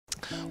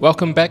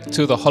Welcome back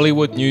to the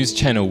Hollywood News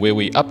channel, where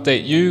we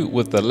update you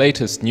with the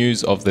latest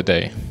news of the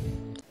day.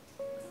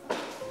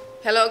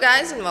 Hello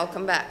guys, and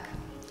welcome back.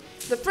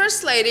 The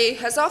First Lady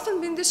has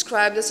often been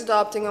described as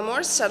adopting a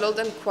more settled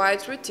and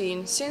quiet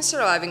routine since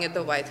arriving at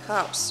the White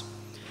House.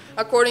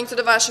 According to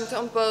the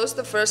Washington Post,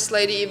 the First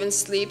Lady even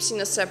sleeps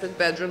in a separate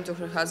bedroom to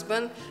her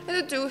husband, and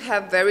the two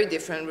have very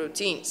different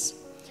routines.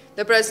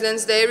 The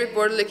President's Day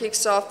reportedly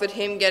kicks off with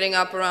him getting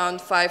up around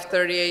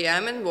 5:30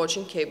 a.m. and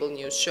watching cable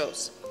news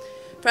shows.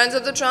 Friends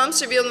of the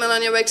Trumps revealed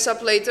Melania wakes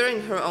up later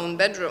in her own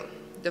bedroom.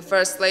 The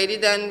First Lady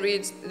then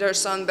reads their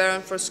son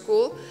Baron for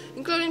school,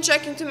 including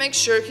checking to make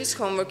sure his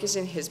homework is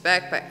in his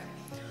backpack.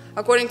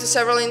 According to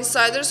several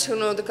insiders who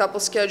know the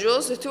couple's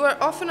schedules, the two are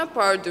often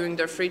apart during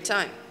their free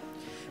time.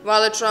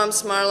 While at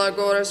Trump's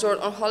Mar-a-Lago resort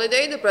on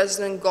holiday, the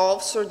president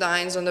golfs or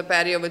dines on the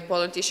patio with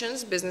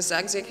politicians, business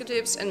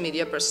executives, and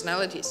media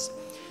personalities.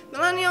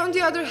 Melania, on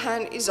the other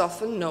hand, is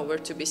often nowhere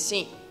to be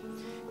seen.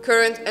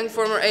 Current and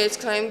former aides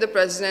claim the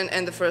president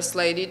and the First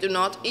Lady do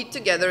not eat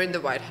together in the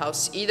White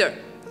House either.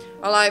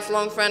 A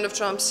lifelong friend of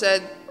Trump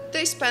said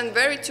they spend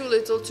very too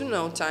little to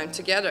no time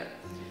together.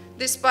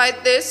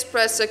 Despite this,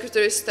 Press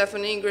Secretary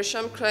Stephanie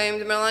Grisham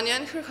claimed Melania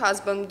and her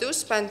husband do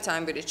spend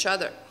time with each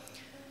other.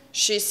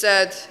 She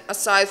said,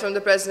 aside from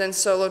the president's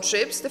solo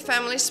trips, the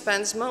family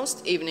spends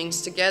most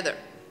evenings together.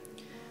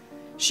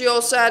 She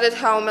also added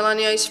how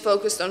Melania is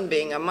focused on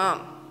being a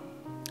mom.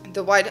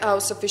 The White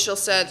House official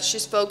said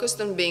she's focused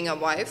on being a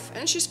wife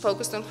and she's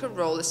focused on her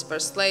role as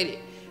First Lady.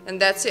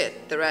 And that's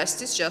it, the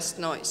rest is just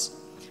noise.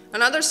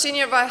 Another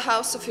senior White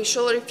House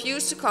official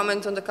refused to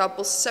comment on the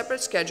couple's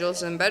separate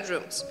schedules and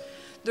bedrooms.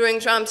 During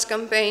Trump's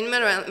campaign,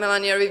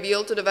 Melania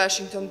revealed to the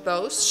Washington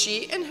Post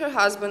she and her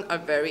husband are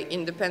very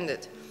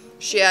independent.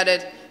 She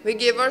added, "We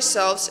give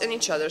ourselves and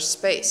each other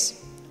space."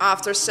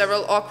 After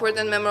several awkward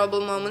and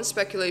memorable moments,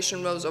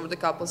 speculation rose over the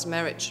couple's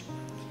marriage.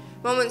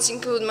 Moments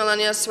include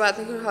Melania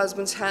swatting her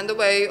husband's hand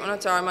away on a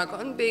tarmac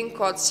and being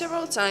caught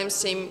several times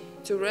seeming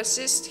to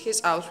resist his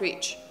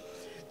outreach.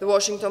 The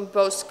Washington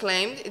Post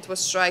claimed it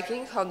was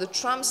striking how the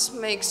Trumps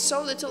make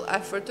so little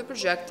effort to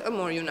project a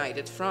more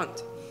united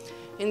front.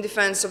 In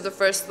defense of the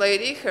First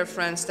Lady, her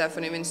friend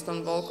Stephanie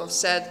Winston Volkov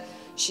said,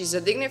 "She's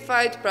a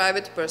dignified,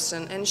 private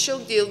person and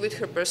she'll deal with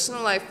her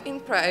personal life in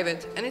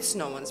private and it's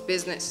no one's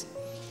business.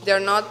 They're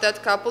not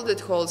that couple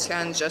that holds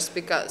hands just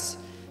because.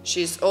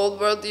 She's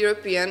old-world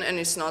European and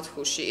it's not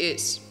who she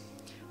is."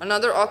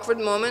 Another awkward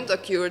moment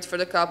occurred for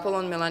the couple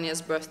on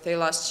Melania's birthday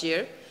last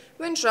year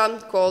when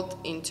Trump called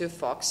into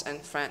Fox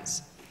and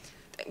Friends.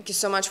 Thank you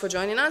so much for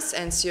joining us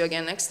and see you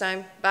again next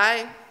time.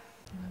 Bye!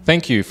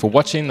 Thank you for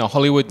watching the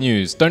Hollywood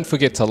News. Don't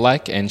forget to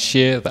like and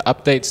share the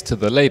updates to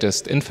the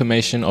latest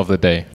information of the day.